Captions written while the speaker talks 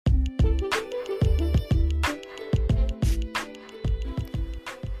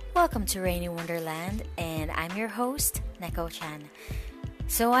Welcome to Rainy Wonderland, and I'm your host, Neko-chan.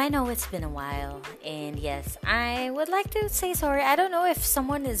 So I know it's been a while, and yes, I would like to say sorry. I don't know if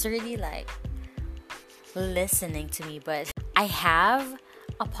someone is really listening to me, but I have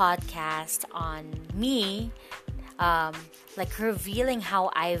a podcast on me, revealing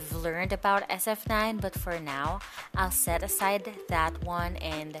how I've learned about SF9, but for now, I'll set aside that one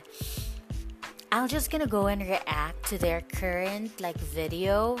and I'm just gonna go and react to their current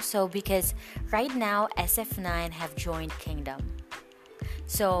video. So because right now SF9 have joined Kingdom.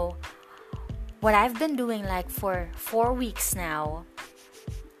 So what I've been doing for 4 weeks now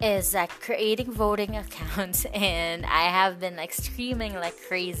is creating voting accounts, and I have been streaming like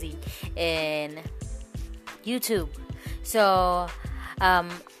crazy in YouTube. So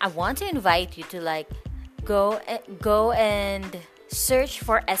I want to invite you to go and search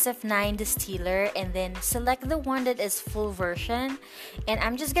for SF9 Distiller and then select the one that is full version, and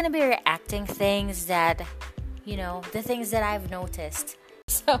I'm just gonna be reacting things that the things that I've noticed.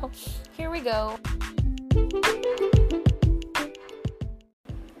 So here we go.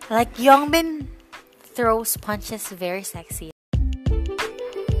 Youngmin throws punches very sexy.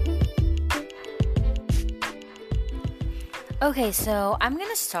 Okay, so I'm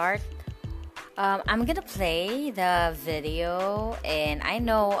gonna start. I'm gonna play the video, and I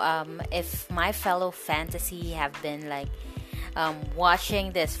know if my fellow fantasy have been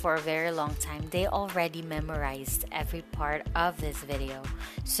watching this for a very long time, they already memorized every part of this video.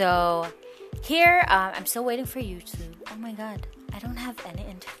 So here, I'm still waiting for you to. Oh my god, I don't have any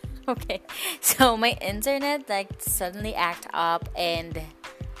internet. Okay, so my internet suddenly act up, and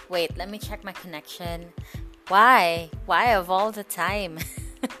wait, let me check my connection. Why of all the time?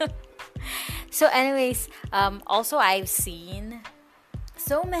 So anyways, also I've seen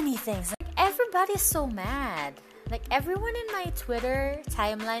so many things. Everybody's so mad. Everyone in my Twitter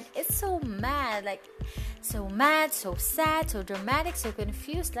timeline is so mad. So mad, so sad, so dramatic, so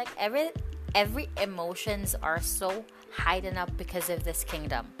confused. Every emotions are so hidden up because of this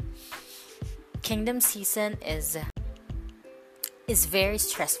Kingdom. Kingdom season is very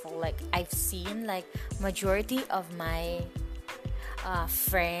stressful. I've seen majority of my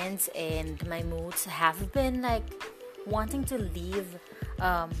friends and my moods have been wanting to leave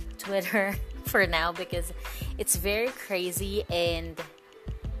Twitter for now because it's very crazy, and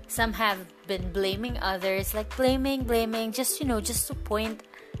some have been blaming others, blaming just to point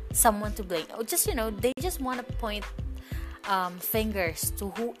someone to blame, or they just want to point fingers to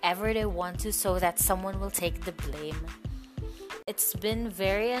whoever they want to so that someone will take the blame. It's been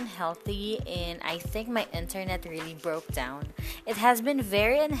very unhealthy, and I think my internet really broke down. It has been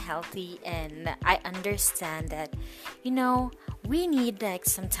very unhealthy, and I understand that, we need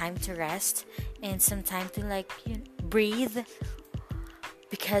some time to rest and some time to breathe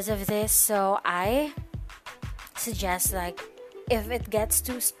because of this. So I suggest if it gets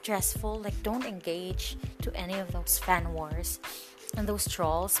too stressful, don't engage to any of those fan wars and those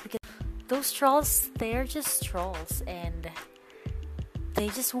trolls, because those trolls, they're just trolls and they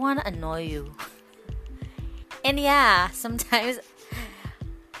just want to annoy you. And yeah, sometimes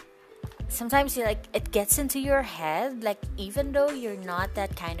it gets into your head, even though you're not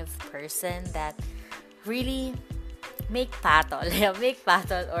that kind of person that really make patol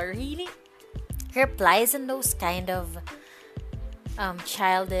or really replies in those kind of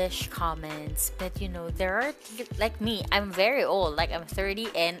childish comments. But there are me, I'm very old, I'm 30,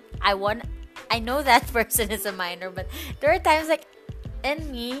 and I know that person is a minor, but there are times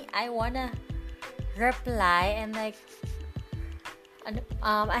and me, I wanna reply and I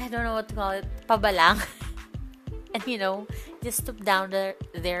don't know what to call it, pabalang, and just stoop down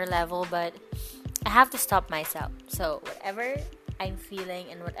their level, but I have to stop myself. So whatever I'm feeling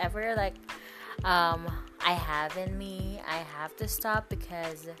and whatever I have in me, I have to stop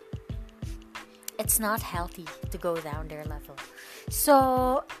because it's not healthy to go down their level.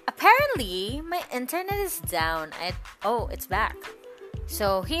 So apparently my internet is down. It's back.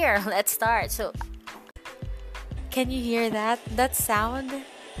 So here, let's start. So can you hear that sound?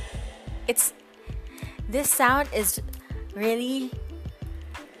 This sound is really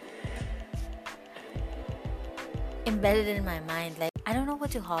embedded in my mind. I don't know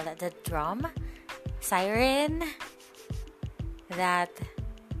what to call that. The drum, siren, that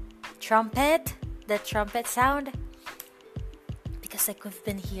trumpet sound. Because we've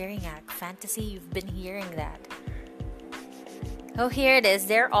been hearing fantasy, you've been hearing that. Oh, here it is.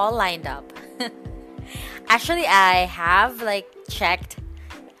 They're all lined up. Actually, I have checked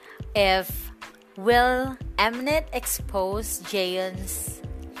if will Mnet expose Jaehyun's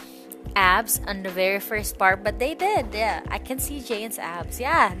abs on the very first part, but they did. Yeah, I can see Jane's abs.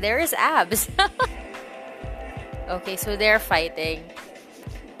 Yeah, there is abs. Okay, so they're fighting.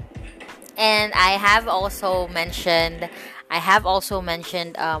 And I have also mentioned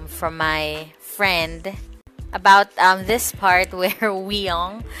from my friend about this part where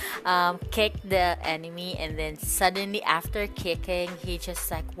Weong kicked the enemy, and then suddenly after kicking, he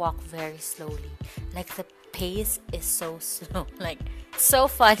just like walked very slowly. Like the pace is so slow. Like, so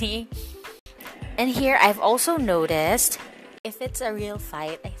funny. And here I've also noticed, if it's a real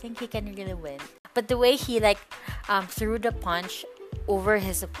fight, I think he can really win. But the way he like threw the punch over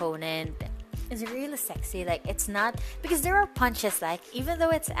his opponent is really sexy. Like, it's not, because there are punches, like, even though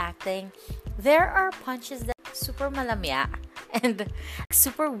it's acting, there are punches that are super malamya and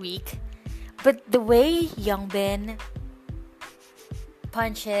super weak. But the way Youngbin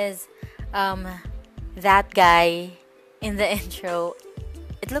punches that guy in the intro,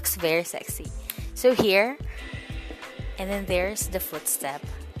 it looks very sexy. So here, and then there's the footstep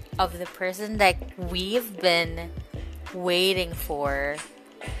of the person that we've been waiting for.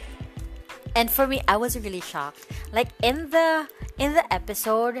 And for me, I was really shocked. Like, in the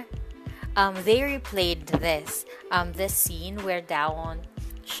episode, they replayed this scene where Dawon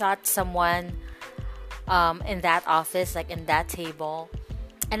shot someone in that office, like in that table,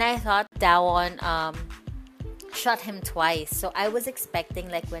 and I thought Dawon shot him twice. So I was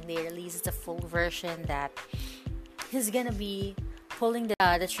expecting, like, when they released the full version, that he's gonna be pulling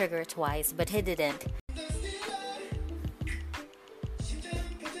the trigger twice, but he didn't.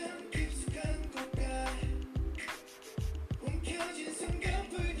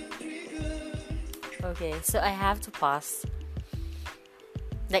 Okay, so I have to pause.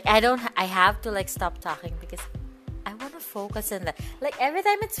 Like, I have to like stop talking because I want to focus on that. Like, every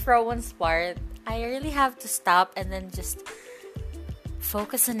time it's Rowan's part, I really have to stop and then just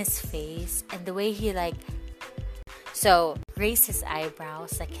focus on his face and the way he like, so raise his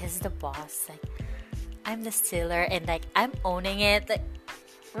eyebrows, like he's the boss, like I'm the stealer, and like I'm owning it. Like,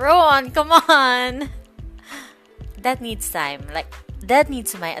 Rowan, come on. That needs time. Like, that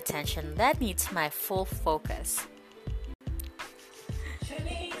needs my attention. That needs my full focus.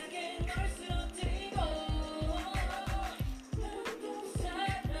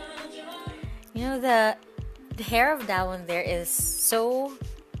 You know, the hair of that one there is so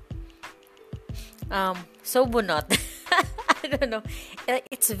bunot. I don't know.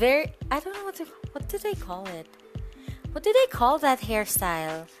 It's very, I don't know what do they call it? What do they call that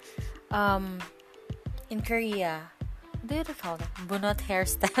hairstyle? In Korea. What do they call it? Bunot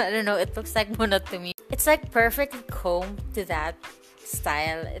hairstyle. I don't know. It looks like bunot to me. It's like perfectly combed to that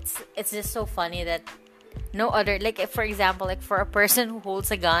style. It's just so funny that no other, like, if, for example, like for a person who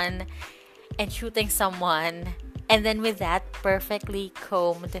holds a gun and shooting someone, and then with that perfectly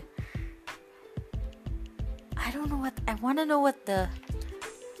combed, I don't know what, I want to know what the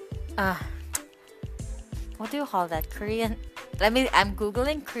what do you call that? Korean, I'm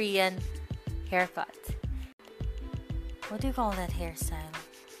googling Korean haircut. What do you call that hairstyle?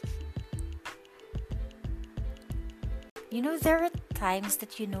 You know, there are times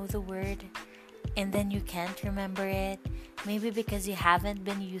that you know the word and then you can't remember it. Maybe because you haven't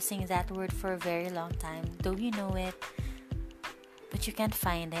been using that word for a very long time, though you know it, but you can't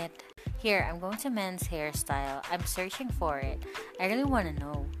find it. Here, I'm going to men's hairstyle. I'm searching for it. I really want to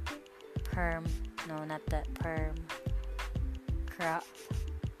know. Perm. No, not that. Perm. Crop.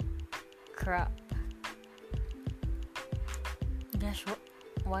 Gosh,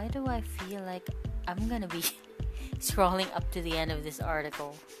 why do I feel like I'm gonna be scrolling up to the end of this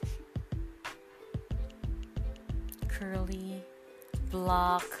article? Curly,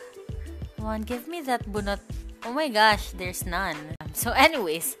 block. Come on, give me that bunot. Oh my gosh, there's none. So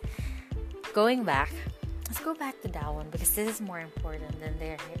anyways, going back, let's go back to that one because this is more important than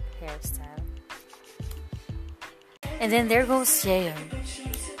their hairstyle. And then there goes Jaehyun.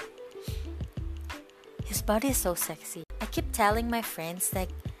 His body is so sexy. I keep telling my friends, like,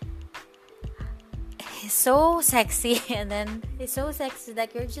 he's so sexy, and then he's so sexy,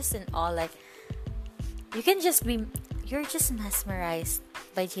 like, you're just in awe, like, you're just mesmerized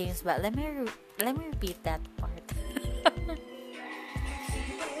by James. But let me repeat that part.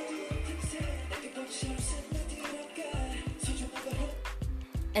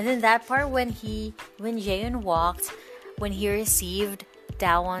 And then that part when Jaehyun walked, when he received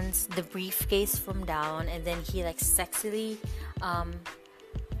the briefcase from Dawn, and then he like sexily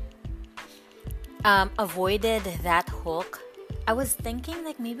avoided that hook. I was thinking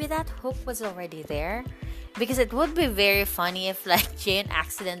like maybe that hook was already there because it would be very funny if like Jane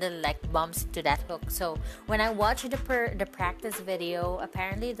accidentally like bumps into that hook. So when I watched the practice video,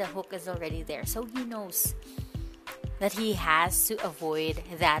 apparently the hook is already there, so he knows that he has to avoid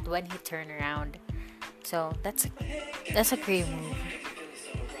that when he turn around. So that's a great move.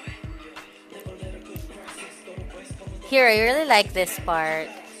 Here, I really like this part.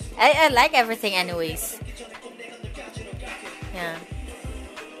 I like everything anyways. Yeah.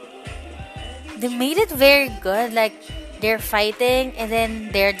 They made it very good. Like, they're fighting, and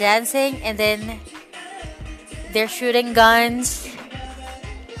then they're dancing, and then they're shooting guns.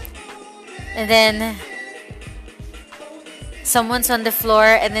 And then someone's on the floor,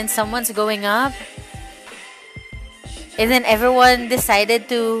 and then someone's going up. And then everyone decided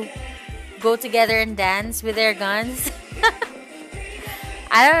to go together and dance with their guns.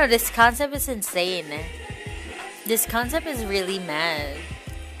 I don't know, this concept is insane. This concept is really mad.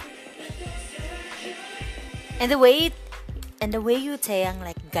 And the way Yu Taeyang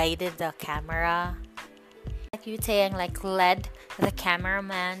like guided the camera, like Yu Taeyang like led the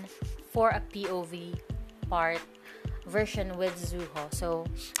cameraman for a POV part version with Zuho. So,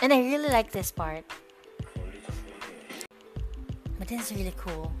 and I really like this part. But this is really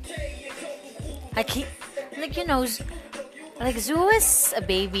cool. Like like Zoo is a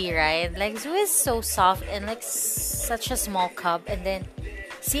baby, right? Like Zoo is so soft and like such a small cub, and then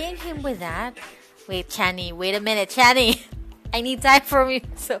seeing him with that. Wait, Chani, wait a minute, Chani. I need time for you.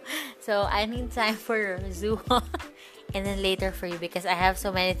 So I need time for Zoo, and then later for you, because I have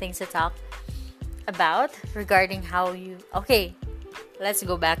so many things to talk about regarding how you. Okay, let's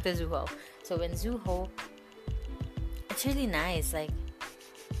go back to Zuho. So in Zuho, it's really nice. Like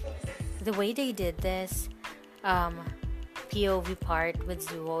the way they did this POV part with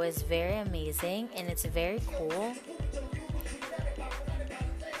Zuho is very amazing, and it's very cool.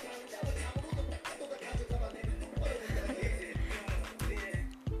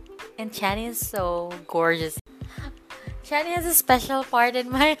 And Chani is so gorgeous. Chani has a special part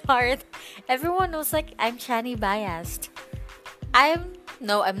in my heart. Everyone knows like I'm Chani biased. I'm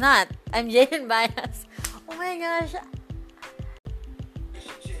not. I'm Jaden biased. Oh my gosh.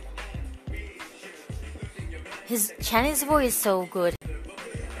 Chani's voice is so good.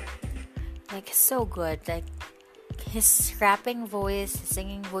 Like so good. Like his rapping voice, his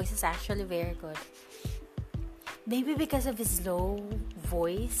singing voice is actually very good. Maybe because of his low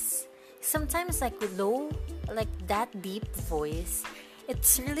voice. Sometimes like low, like that deep voice,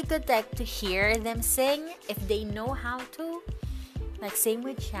 it's really good like to hear them sing if they know how to. Like same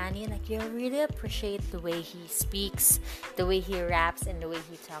with Chani, like you really appreciate the way he speaks, the way he raps, and the way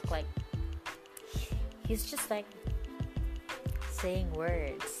he talks. Like he's just like saying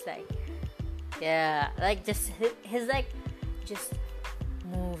words, like yeah, like just his like just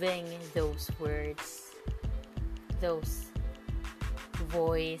moving those words, those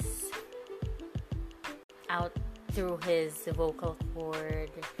voice out through his vocal cord.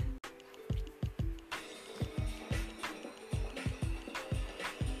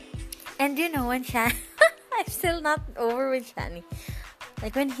 And you know when Chani I'm still not over with Chani.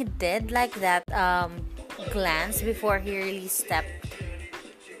 Like when he did like that glance before he really stepped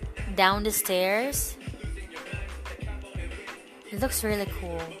down the stairs, it looks really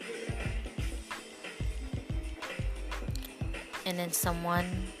cool. And then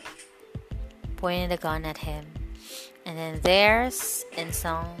someone pointed a gun at him, and then there's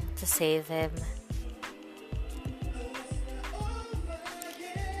Insong to save him.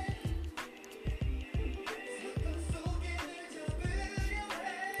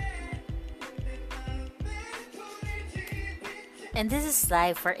 And this is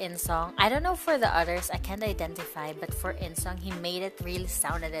live for Insong. I don't know for the others, I can't identify, but for Insong, he made it really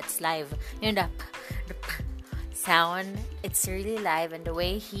sound that it's live. You know, the sound, it's really live, and the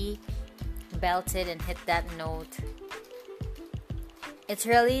way he belted and hit that note, it's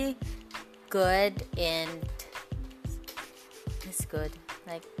really good, and it's good.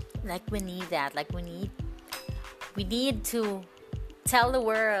 Like we need that. Like we need to tell the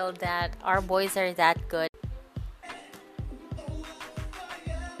world that our boys are that good.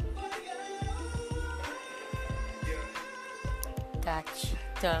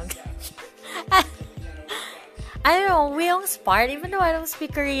 I don't know, Wheel's part, even though I don't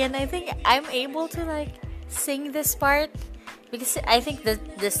speak Korean, I think I'm able to like sing this part because I think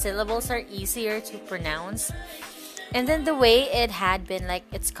the syllables are easier to pronounce. And then the way it had been like,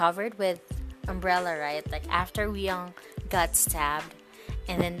 it's covered with umbrella, right? Like after Wheeling got stabbed,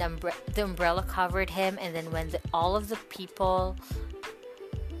 and then the umbrella covered him, and then when all of the people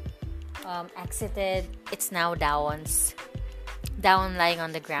exited, it's now Dawn lying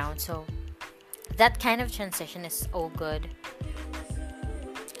on the ground. So that kind of transition is so good.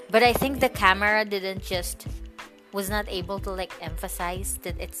 But I think the camera was not able to like emphasize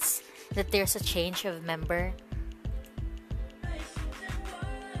that there's a change of member.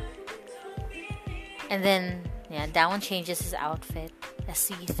 And then that one changes his outfit, a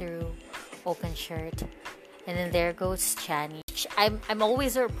see-through open shirt. And then there goes Chani. I'm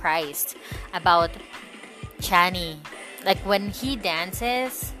always surprised about Chani. Like when he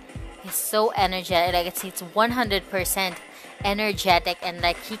dances, he's so energetic. Like it's 100% energetic, and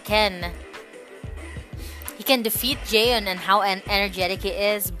like he can defeat Jaehyun and how energetic he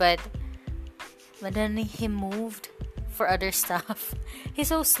is, but then he moved for other stuff. He's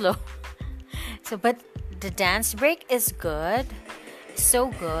so slow. But the dance break is good, so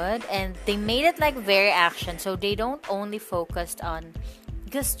good, and they made it like very action. So they don't only focused on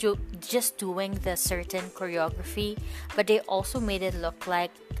just doing the certain choreography, but they also made it look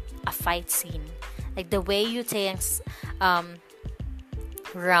like a fight scene. Like the way Yu Taeyang's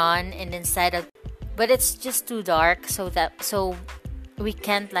run and inside of, but it's just too dark, so we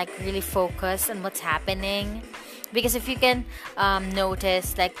can't like really focus on what's happening. Because if you can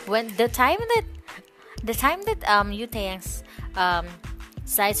notice, like when the time that Yu Taeyang's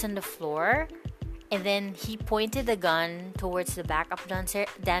slides on the floor, and then he pointed the gun towards the backup dancer,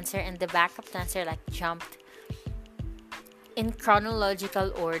 and the backup dancer like jumped in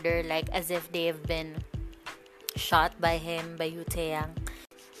chronological order, like as if they have been shot by Yu Taeyang.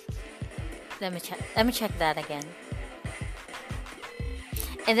 Let me check that again.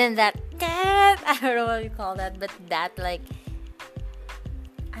 And then that I don't know what you call that, but that like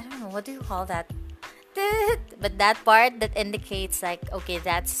I don't know what do you call that. But that part that indicates like, okay,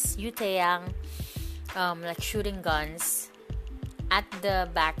 that's Yu Taeyang like shooting guns at the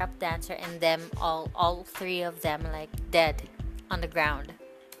backup dancer, and them all three of them like dead on the ground.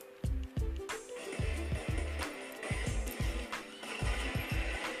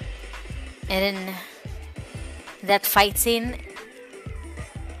 And then that fight scene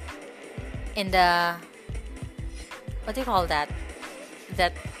in the what do you call that?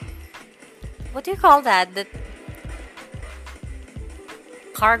 What do you call that? That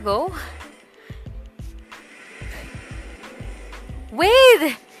cargo?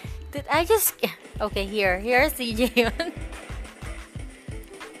 Wait! Did I just... Okay, here's DJ.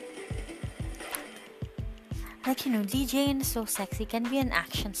 Like, you know, DJ is so sexy. Can be an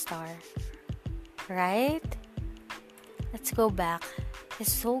action star. Right? Let's go back.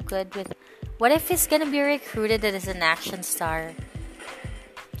 He's so good with... What if he's gonna be recruited as an action star?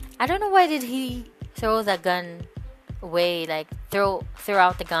 I don't know why did he throw the gun away, like throw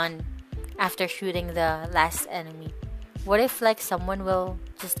out the gun after shooting the last enemy. What if like someone will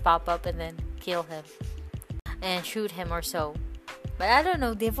just pop up and then kill him and shoot him or so? But I don't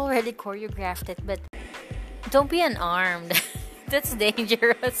know, they've already choreographed it, but don't be unarmed. That's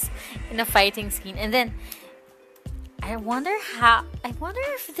dangerous in a fighting scene. And then I wonder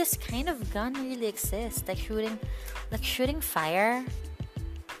if this kind of gun really exists, like shooting fire.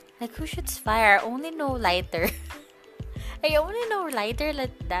 Like, who shoots fire? I only know lighter. I only know lighter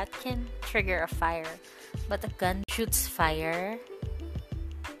that can trigger a fire. But a gun shoots fire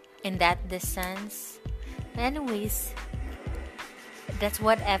in that distance. Anyways, that's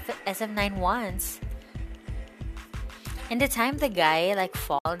what SF9 wants. And the time the guy like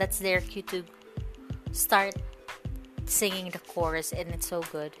fall, that's their cue to start singing the chorus, and it's so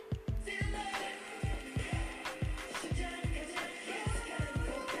good.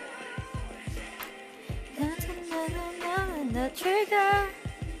 The trigger.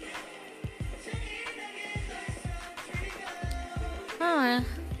 Oh.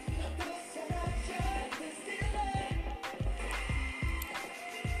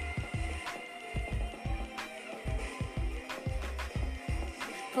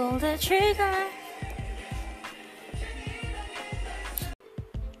 Pull the trigger.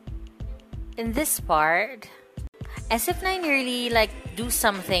 In this part, SF9 really like do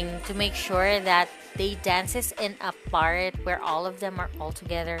something to make sure that they dances in a part where all of them are all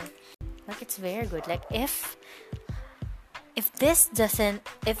together. Like, it's very good. Like, if this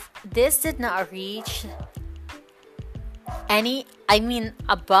did not reach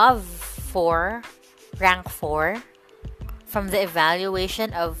above 4, rank 4 from the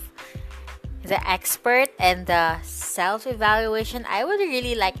evaluation of the expert and the self-evaluation, I would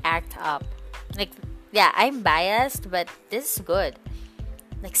really like act up. Like, yeah, I'm biased, but this is good.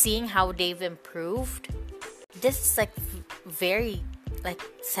 Like, seeing how they've improved, this is like very like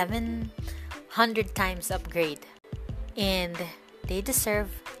 700 times upgrade, and they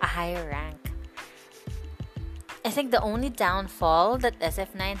deserve a higher rank. I think the only downfall that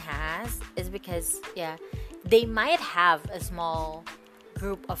SF9 has is because, yeah, they might have a small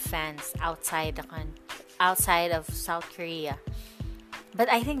group of fans outside of South Korea. But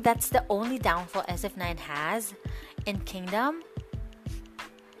I think that's the only downfall SF9 has in Kingdom,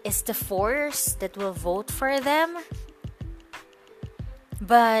 is the force that will vote for them.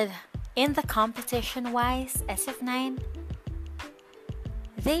 But in the competition wise, SF9,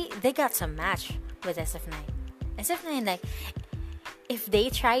 they got some match with SF9. SF9, like, if they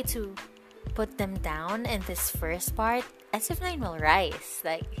try to put them down in this first part, SF9 will rise.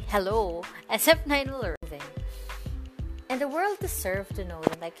 Like, hello, SF9 will rise. And the world deserves to know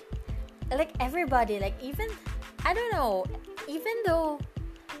that, like everybody, like, even, I don't know, even though,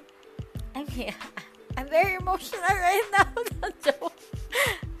 I mean, I'm very emotional right now, don't joke.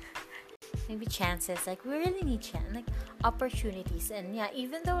 Maybe chances, like, we really need opportunities. And yeah,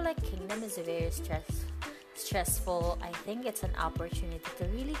 even though, like, Kingdom is very stressful, I think it's an opportunity to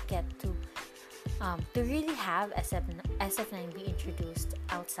really get to really have SF9 be introduced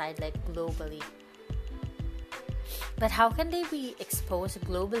outside, like, globally. But how can they be exposed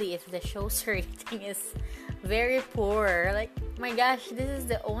globally if the show's rating is very poor? Like, my gosh, this is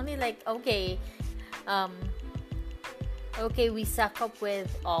the only, like, okay, we suck up with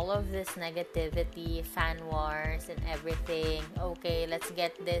all of this negativity, fan wars, and everything. Okay, let's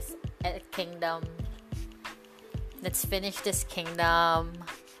get this Kingdom. Let's finish this Kingdom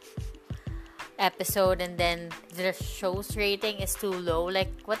episode, and then the show's rating is too low.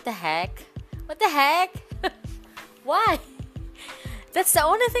 Like, what the heck? What the heck? Why? That's the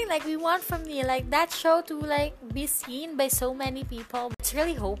only thing, like, we want from me, like, that show to, like, be seen by so many people. It's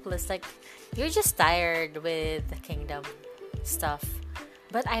really hopeless. Like, you're just tired with the Kingdom stuff.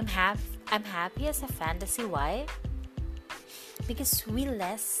 But I'm happy as a fantasy. Why? Because we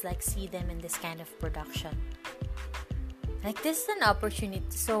less, like, see them in this kind of production. Like, this is an opportunity.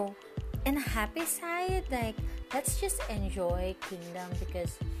 So, in a happy side, like, let's just enjoy Kingdom,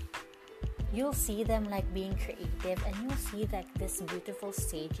 because you'll see them, like, being creative, and you'll see, like, these beautiful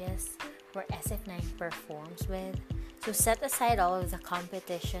stages where SF9 performs with. So set aside all of the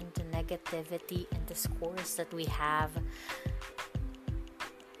competition, the negativity, and the scores that we have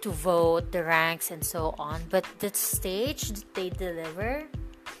to vote, the ranks, and so on. But the stage that they deliver,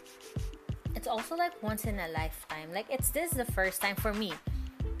 it's also, like, once in a lifetime. Like, this is the first time for me.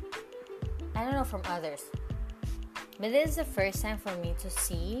 I don't know from others, but this is the first time for me to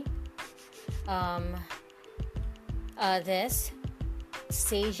see this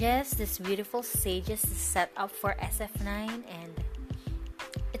beautiful stages is set up for SF9, and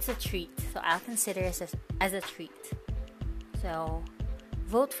it's a treat. So I'll consider it as a treat. So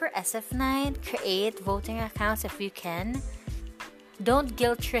vote for SF9, create voting accounts if you can. Don't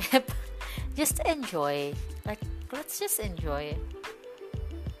guilt trip. Just enjoy. Like, let's just enjoy.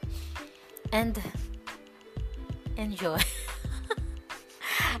 And enjoy.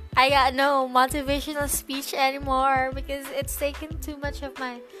 I got no motivational speech anymore because it's taken too much of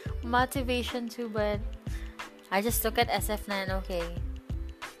my motivation too, but I just look at SF9, okay,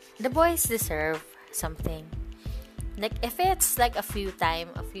 the boys deserve something. Like, if it's like a few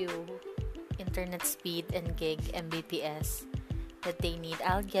internet speed and gig Mbps that they need,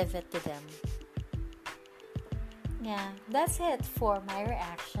 I'll give it to them. Yeah, that's it for my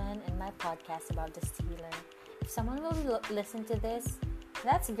reaction and my podcast about the Stealer. If someone will listen to this,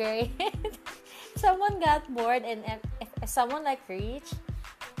 that's great. If someone got bored, and if someone, like, reached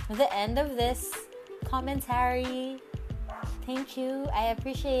the end of this commentary, thank you. I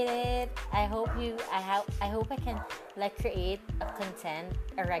appreciate it. I hope I can, like, create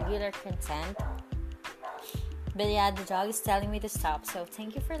a regular content. But yeah, the dog is telling me to stop. So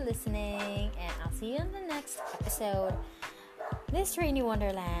thank you for listening, and I'll see you in the next episode. This Rainy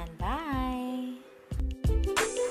Wonderland. Bye.